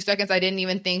for 2 seconds I didn't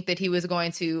even think that he was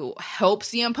going to help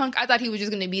CM Punk. I thought he was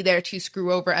just going to be there to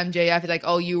screw over MJF. He's like,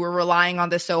 oh, you were relying on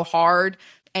this so hard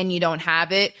and you don't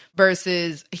have it,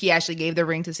 versus he actually gave the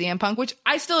ring to CM Punk, which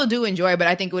I still do enjoy, but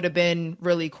I think it would have been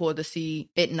really cool to see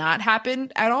it not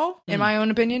happen at all, in my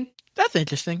own opinion. That's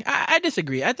interesting. I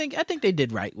disagree. I think they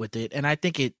did right with it, and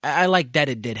I like that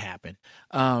it did happen.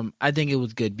 I think it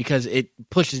was good because it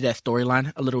pushes that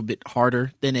storyline a little bit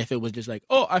harder than if it was just like,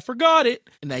 oh, I forgot it,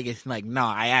 and like it's like,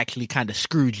 nah, I actually kind of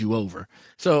screwed you over.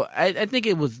 So I think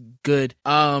it was good.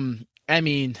 I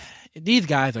mean, these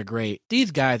guys are great.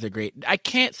 I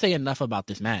can't say enough about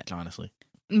this match, honestly.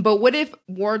 But what if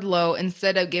Wardlow,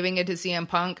 instead of giving it to CM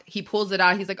Punk, he pulls it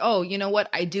out. He's like, oh, you know what?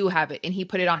 I do have it. And he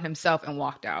put it on himself and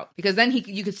walked out. Because then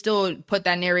you could still put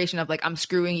that narration of like, I'm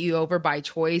screwing you over by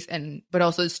choice, but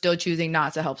also still choosing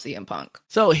not to help CM Punk.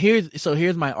 So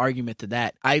here's my argument to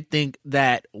that. I think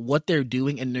that what they're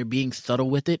doing, and they're being subtle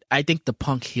with it, I think the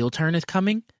Punk heel turn is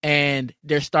coming, and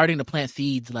they're starting to plant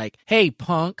seeds like, hey,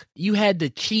 Punk, you had to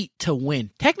cheat to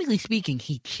win. Technically speaking,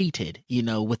 he cheated,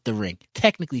 with the ring.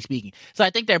 Technically speaking. So I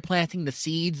think they're planting the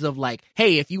seeds of like,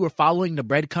 hey, if you were following the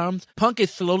breadcrumbs, Punk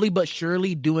is slowly but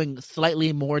surely doing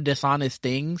slightly more dishonest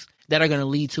things that are going to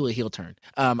lead to a heel turn.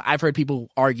 I've heard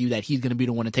people argue that he's going to be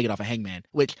the one to take it off of Hangman,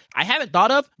 which I haven't thought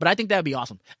of, but I think that would be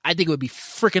awesome. I think it would be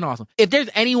freaking awesome. If there's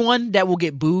anyone that will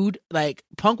get booed, like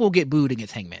Punk will get booed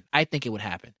against Hangman. I think it would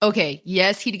happen. Okay,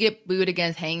 yes, he'd get booed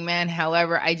against Hangman.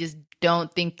 However, I just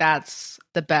don't think that's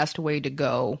the best way to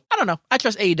go. I don't know. I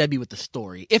trust AEW with the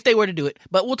story if they were to do it,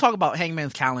 but we'll talk about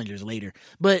Hangman's calendars later.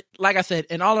 But like I said,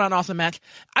 an all-around awesome match.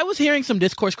 I was hearing some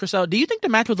discourse, Chriselle. Do you think the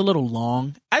match was a little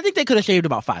long? I think they could have shaved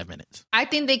about 5 minutes. I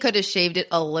think they could have shaved it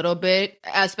a little bit,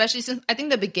 especially since I think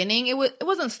the beginning it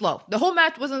wasn't slow. The whole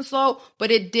match wasn't slow,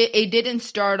 but it didn't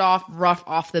start off rough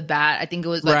off the bat. I think it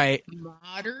was like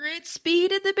moderate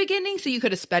speed at the beginning, so you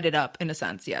could have sped it up in a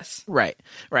sense. Yes. Right.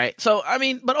 So I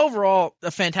mean, but overall,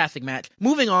 a fantastic match.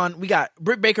 Moving on, we got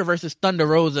Britt Baker versus Thunder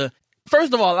Rosa.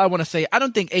 First of all, I want to say I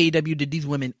don't think AEW did these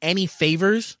women any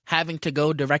favors having to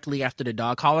go directly after the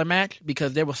dog collar match,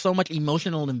 because there was so much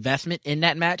emotional investment in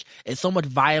that match and so much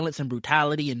violence and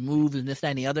brutality and moves and this, that,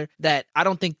 and the other, that I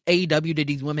don't think AEW did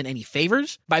these women any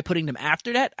favors by putting them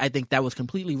after that. I think that was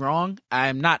completely wrong.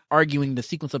 I'm not arguing the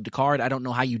sequence of the card. I don't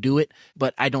know how you do it,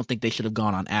 but I don't think they should have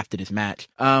gone on after this match.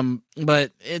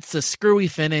 But it's a screwy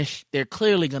finish. They're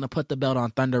clearly going to put the belt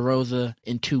on Thunder Rosa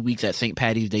in 2 weeks at St.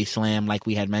 Paddy's Day Slam, like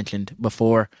we had mentioned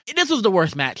before. This was the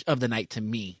worst match of the night to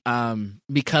me,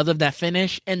 because of that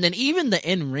finish, and then even the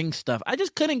in-ring stuff. I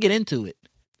just couldn't get into it.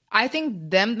 I think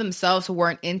them themselves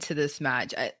weren't into this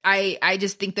match. I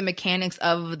just think the mechanics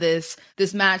of this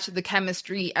match, the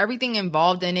chemistry, everything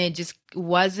involved in it just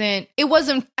wasn't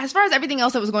as far as everything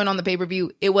else that was going on the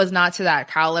pay-per-view, it was not to that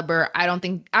caliber. I don't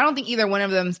think either one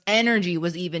of them's energy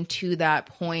was even to that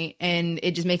point, and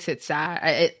it just makes it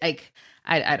sad.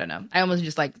 I don't know. I almost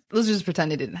just like, let's just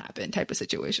pretend it didn't happen type of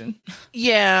situation.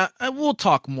 Yeah, we'll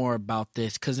talk more about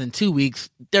this because in 2 weeks,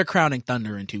 they're crowning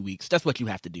Thunder in 2 weeks. That's what you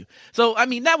have to do. So, I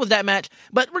mean, that was that match,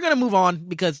 but we're going to move on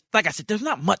because, like I said, there's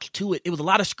not much to it. It was a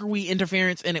lot of screwy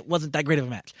interference and it wasn't that great of a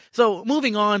match. So,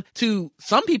 moving on to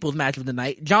some people's match of the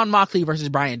night, Jon Moxley versus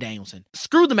Bryan Danielson.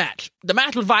 Screw the match. The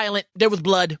match was violent. There was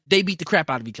blood. They beat the crap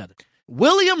out of each other.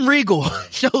 William Regal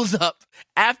shows up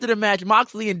after the match.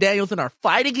 Moxley and Danielson are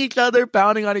fighting each other,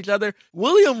 pounding on each other.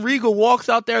 William Regal walks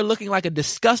out there looking like a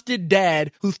disgusted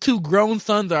dad whose 2 grown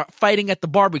sons are fighting at the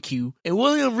barbecue. And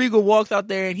William Regal walks out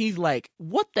there and he's like,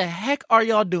 what the heck are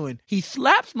y'all doing? He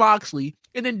slaps Moxley.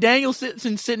 And then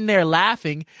Danielson's sitting there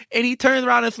laughing, and he turns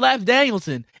around and slaps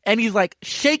Danielson. And he's like,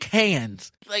 shake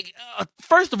hands. Like,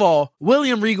 first of all,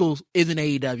 William Regal is in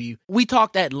AEW. We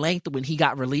talked at length when he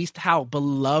got released, how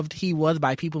beloved he was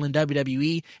by people in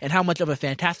WWE, and how much of a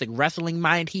fantastic wrestling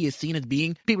mind he is seen as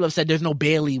being. People have said there's no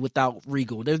Bayley without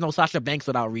Regal. There's no Sasha Banks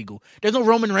without Regal. There's no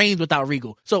Roman Reigns without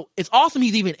Regal. So it's awesome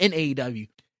he's even in AEW.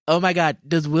 Oh my God,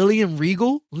 does William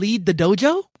Regal lead the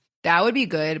dojo? That would be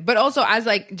good. But also as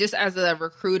just as a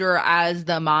recruiter, as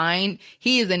the mind,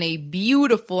 he is in a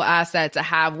beautiful asset to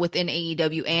have within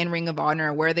AEW and Ring of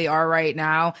Honor where they are right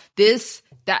now.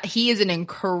 That he is an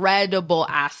incredible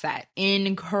asset.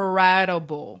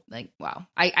 Incredible. Like, wow.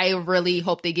 I really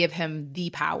hope they give him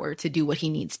the power to do what he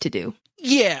needs to do.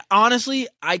 Yeah, honestly,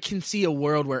 I can see a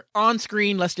world where on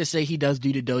screen, let's just say he does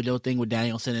do the dojo thing with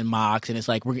Danielson and Mox, and it's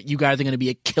like, you guys are going to be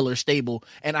a killer stable,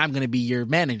 and I'm going to be your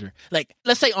manager. Like,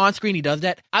 let's say on screen he does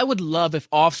that. I would love if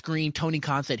off screen Tony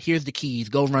Khan said, here's the keys,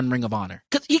 go run Ring of Honor.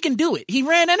 Because he can do it. He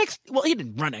ran NXT. Well, he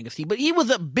didn't run NXT, but he was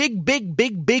a big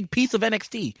piece of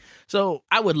NXT. So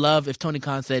I would love if Tony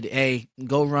Khan said, hey,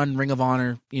 go run Ring of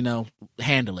Honor,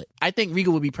 handle it. I think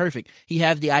Regal would be perfect. He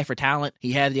has the eye for talent.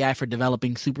 He has the eye for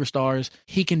developing superstars.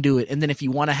 He can do it. And then if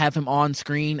you want to have him on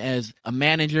screen as a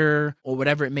manager or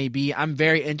whatever it may be, I'm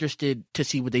very interested to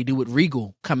see what they do with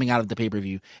Regal coming out of the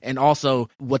pay-per-view. And also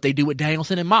what they do with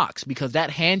Danielson and Mox, because that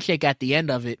handshake at the end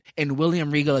of it, and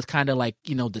William Regal is kind of like,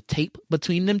 the tape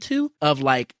between them two of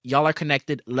like, y'all are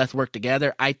connected, let's work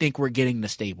together. I think we're getting the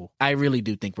stable. I really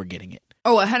do think we're getting it.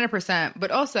 Oh, 100%.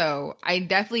 But also, I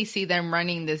definitely see them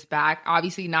running this back.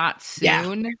 Obviously not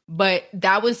soon, but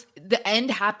the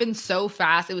end happened so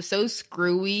fast. It was so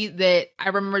screwy that I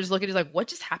remember just looking at it like, what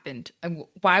just happened?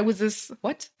 Why was this?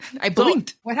 What? I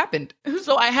blinked. What happened?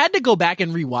 So I had to go back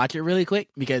and rewatch it really quick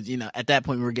because, at that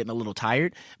point we were getting a little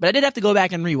tired, but I did have to go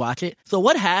back and rewatch it. So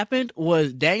what happened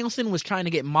was Danielson was trying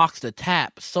to get Mox to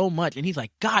tap so much, and he's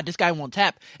like, God, this guy won't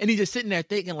tap. And he's just sitting there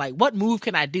thinking like, what move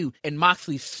can I do? And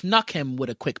Moxley snuck him with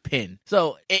a quick pin.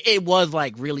 So it was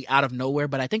like really out of nowhere,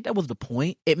 but I think that was the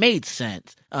point. It made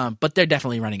sense. But they're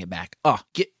definitely running it back.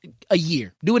 Get a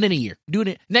year. Do it in a year. Do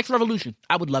it next Revolution.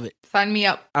 I would love it. Sign me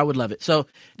up. I would love it. So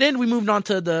then we moved on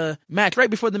to the match right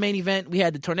before the main event. We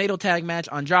had the Tornado Tag match.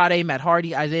 Andrade, Matt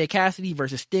Hardy, Isaiah Cassidy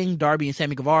versus Sting, Darby, and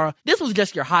Sammy Guevara. This was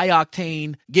just your high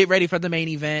octane, get ready for the main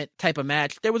event type of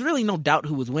match. There was really no doubt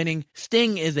who was winning.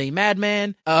 Sting is a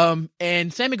madman.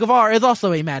 And Sammy Guevara is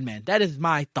also a madman. That is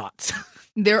my thoughts.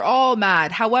 They're all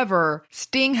mad. However,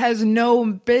 Sting has no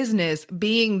business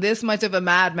being this much of a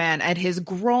madman at his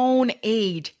grown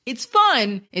age. It's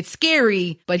fun, it's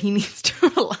scary, but he needs to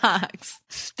relax.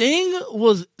 Sting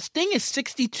is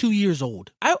 62 years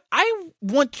old. I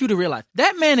want you to realize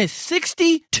that man is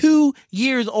 62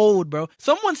 years old, bro.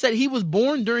 Someone said he was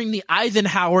born during the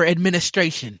Eisenhower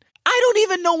administration. I don't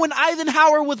even know when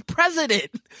Eisenhower was president.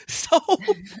 So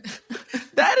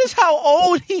that is how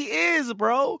old he is,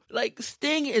 bro. Like,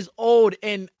 Sting is old.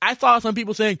 And I saw some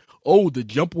people saying, oh, the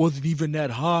jump wasn't even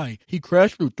that high. He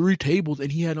crashed through 3 tables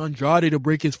and he had Andrade to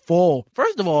break his fall.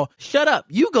 First of all, shut up.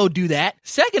 You go do that.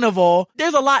 Second of all,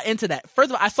 there's a lot into that.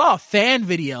 First of all, I saw a fan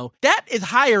video. That is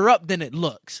higher up than it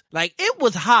looks. Like, it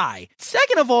was high.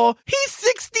 Second of all, he's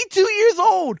 62 years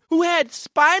old who had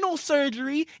spinal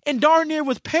surgery and darn near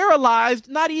was paralyzed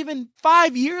not even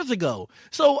 5 years ago.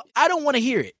 So I don't want to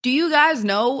hear it. Do you guys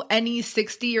know any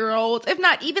 60-year-olds, if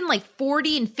not even like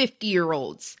 40 and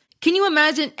 50-year-olds? Can you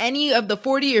imagine any of the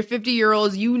 40 or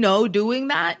 50-year-olds doing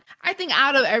that? I think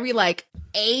out of every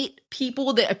 8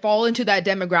 people that fall into that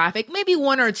demographic, maybe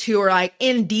 1 or 2 are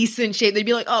in decent shape. They'd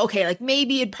be like, oh, okay,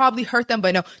 maybe it'd probably hurt them,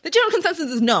 but no. The general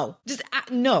consensus is no. Just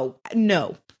no.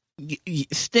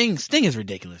 Sting is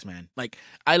ridiculous, man. Like,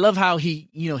 I love how he,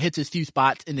 hits his few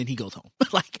spots and then he goes home.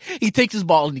 Like, he takes his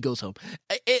ball and he goes home.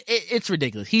 It's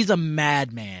ridiculous. He's a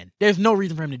madman. There's no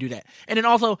reason for him to do that. And then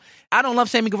also, I don't love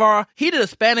Sammy Guevara. He did a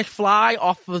Spanish fly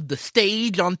off of the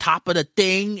stage on top of the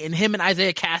thing, and him and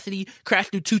Isaiah Cassidy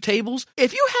crashed through 2 tables.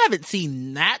 If you haven't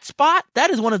seen that spot, that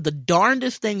is one of the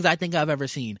darndest things I think I've ever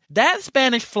seen. That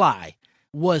Spanish fly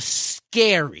was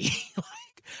scary.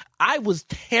 I was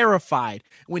terrified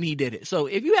when he did it. So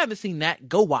if you haven't seen that,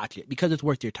 go watch it because it's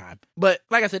worth your time. But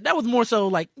like I said, that was more so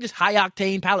like just high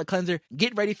octane palate cleanser.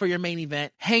 Get ready for your main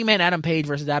event. Hangman Adam Page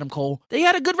versus Adam Cole. They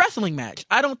had a good wrestling match.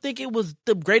 I don't think it was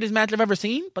the greatest match I've ever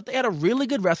seen, but they had a really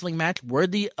good wrestling match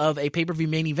worthy of a pay-per-view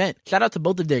main event. Shout out to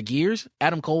both of their gears.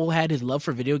 Adam Cole had his love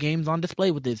for video games on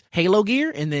display with his Halo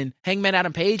gear, and then Hangman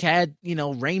Adam Page had,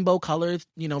 rainbow colors,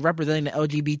 representing the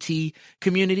LGBT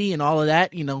community and all of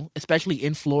that, especially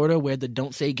in Florida where the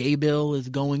Don't Say Gay bill is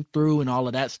going through and all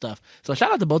of that stuff. So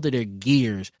shout out to both of their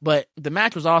gears. But the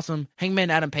match was awesome. Hangman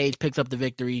Adam Page picks up the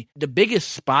victory. The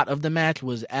biggest spot of the match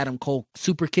was Adam Cole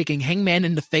super kicking Hangman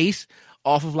in the face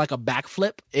off of like a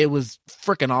backflip. It was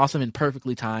freaking awesome and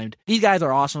perfectly timed. These guys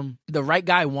are awesome. The right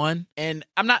guy won, and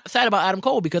I'm not sad about Adam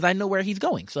Cole because I know where he's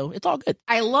going, so it's all good.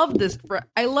 I love this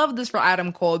for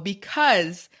Adam Cole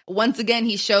because once again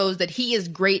he shows that he is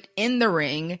great in the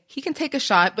ring. He can take a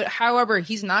shot, but however,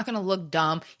 he's not going to look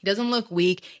dumb. He doesn't look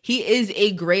weak. He is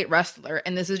a great wrestler,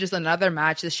 and this is just another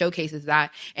match that showcases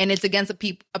that. And it's against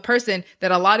a person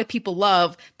that a lot of people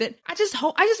love. That I just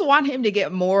want him to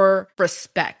get more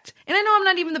respect. And I know I'm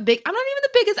not even the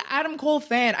biggest Adam Cole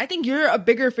fan. I think you're a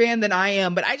bigger fan than I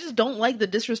am, but I just don't like the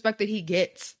disrespect that he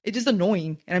gets. It's just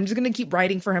annoying, and I'm just gonna keep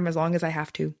writing for him as long as I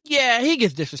have to. Yeah, he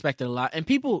gets disrespected a lot, and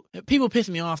people piss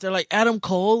me off. They're like, Adam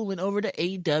Cole went over to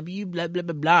AEW, blah blah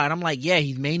blah blah, and I'm like, yeah,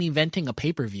 he's main eventing a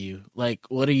pay-per-view. Like,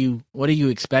 what are you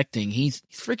expecting? He's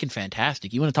freaking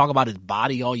fantastic. You want to talk about his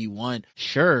body all you want?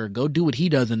 Sure, go do what he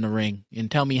does in the ring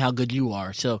and tell me how good you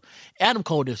are. So Adam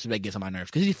Cole disrespect gets on my nerves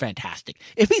because he's fantastic.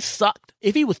 If he sucked,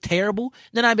 if he was terrible,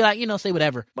 then I'd be like, say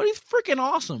whatever. But he's freaking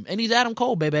awesome, and he's Adam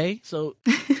Cole, baby. So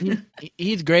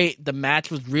he's great. The match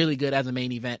was really good as a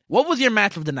main event. What was your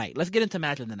match of the night? Let's get into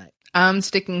match of the night. I'm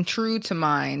sticking true to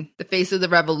mine. The Face of the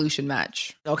Revolution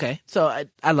match. Okay, so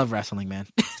I love wrestling, man.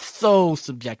 So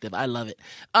subjective. I love it.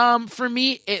 For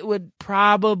me, it would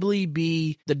probably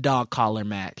be the dog collar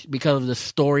match because of the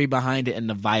story behind it and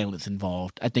the violence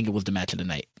involved. I think it was the match of the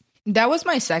night. That was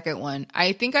my second one.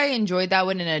 I think I enjoyed that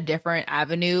one in a different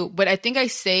avenue, but I think I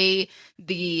say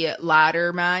the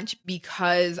ladder match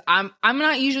because I'm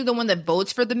not usually the one that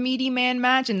votes for the meaty man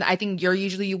match, and I think you're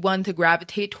usually one to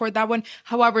gravitate toward that one.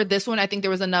 However, this one, I think there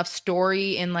was enough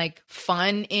story and like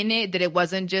fun in it that it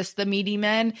wasn't just the meaty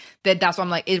men. That's why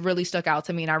I'm like, it really stuck out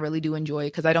to me, and I really do enjoy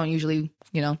it because I don't usually,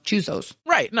 choose those.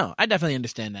 Right. No, I definitely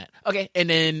understand that. Okay, and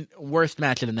then worst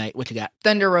match of the night. What you got?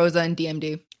 Thunder Rosa and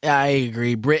DMD. I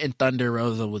agree. Britt and Thunder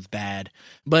Rosa was bad.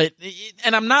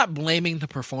 And I'm not blaming the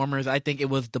performers. I think it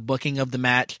was the booking of the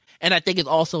match. And I think it's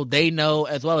also they know,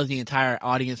 as well as the entire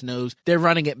audience knows, they're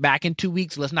running it back in 2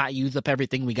 weeks. Let's not use up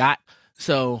everything we got.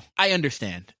 So I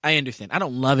understand. I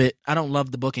don't love it. I don't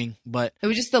love the booking, but it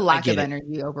was just the lack of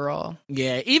energy overall.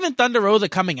 Yeah. Even Thunder Rosa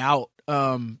coming out,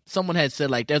 someone had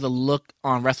said like there's a look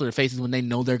on wrestler faces when they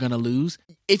know they're gonna lose.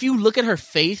 If you look at her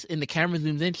face and the camera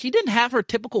zooms in, she didn't have her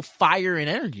typical fire and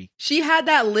energy. She had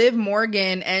that Liv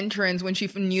Morgan entrance when she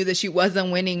knew that she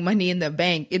wasn't winning Money in the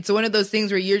Bank. It's one of those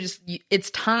things where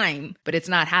it's time, but it's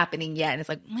not happening yet. And it's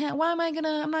like, man,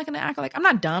 I'm not gonna act like I'm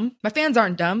not dumb. My fans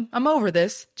aren't dumb. I'm over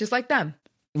this, just like them.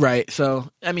 Right. So,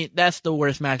 I mean, that's the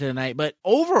worst match of the night. But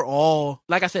overall,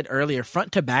 like I said earlier,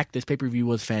 front to back, this pay-per-view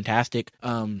was fantastic.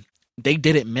 They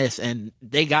didn't miss, and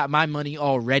they got my money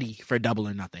already for Double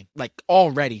or Nothing. Like,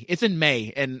 already. It's in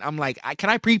May, and I'm like, can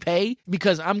I prepay?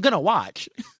 Because I'm going to watch.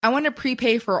 I want to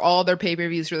prepay for all their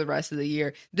pay-per-views for the rest of the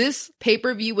year. This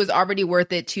pay-per-view was already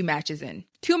worth it 2 matches in.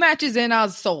 2 matches in, I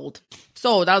was sold.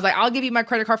 I was like, I'll give you my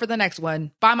credit card for the next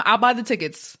one. I'll buy the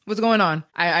tickets. What's going on?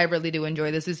 I really do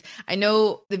enjoy this. I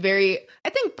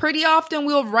think pretty often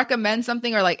we'll recommend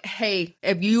something or like, hey,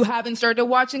 if you haven't started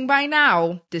watching by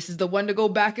now, this is the one to go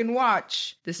back and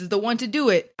watch. This is the one to do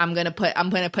it. I'm gonna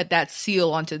put that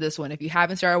seal onto this one. If you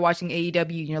haven't started watching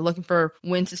AEW and you're looking for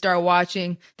when to start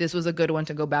watching, this was a good one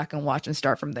to go back and watch and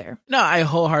start from there. No, I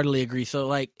wholeheartedly agree. So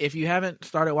like, if you haven't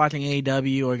started watching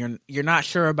AEW or you're not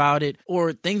sure about it,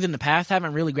 or things in the past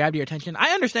haven't really grabbed your attention,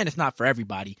 I understand it's not for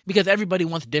everybody because everybody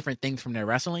wants different things from their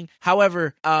wrestling.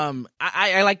 However,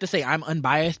 I like to say I'm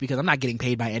unbiased because I'm not getting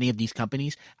paid by any of these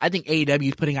companies. I think AEW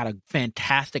is putting out a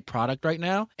fantastic product right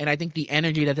now, and I think the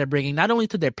energy that they're bringing not only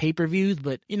to their pay-per-views,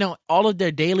 but all of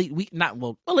their daily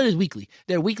it is weekly,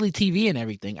 their weekly TV and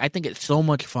everything. I think it's so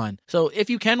much fun. So if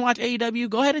you can watch AEW,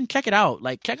 go ahead and check it out.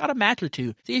 Like, check out a match or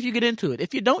two, see if you get into it.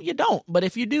 If you don't, you don't. But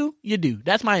if you do, you do.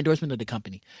 That's my endorsement of the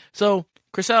company. So,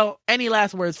 Chriselle, any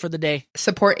last words for the day?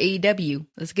 Support AEW.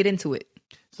 Let's get into it.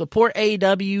 Support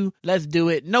AEW. Let's do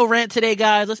it. No rant today,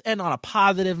 guys. Let's end on a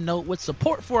positive note with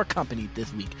support for a company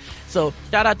this week. So,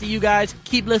 shout out to you guys.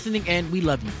 Keep listening, and we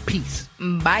love you. Peace.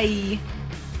 Bye.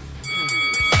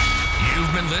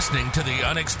 You've been listening to the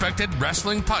Unexpected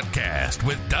Wrestling Podcast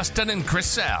with Dustin and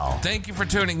Chriselle. Thank you for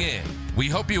tuning in. We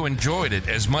hope you enjoyed it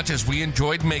as much as we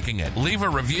enjoyed making it. Leave a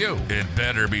review. It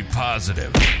better be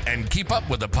positive. And keep up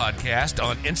with the podcast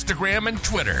on Instagram and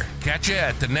Twitter. Catch you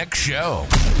at the next show.